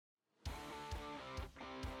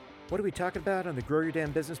What are we talking about on the Grow Your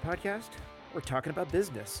Damn Business podcast? We're talking about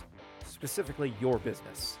business, specifically your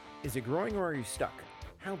business. Is it growing or are you stuck?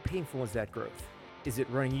 How painful is that growth? Is it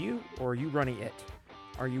running you or are you running it?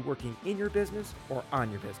 Are you working in your business or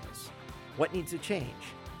on your business? What needs to change?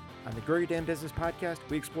 On the Grow Your Damn Business podcast,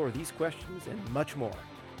 we explore these questions and much more.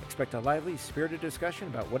 Expect a lively, spirited discussion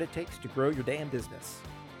about what it takes to grow your damn business.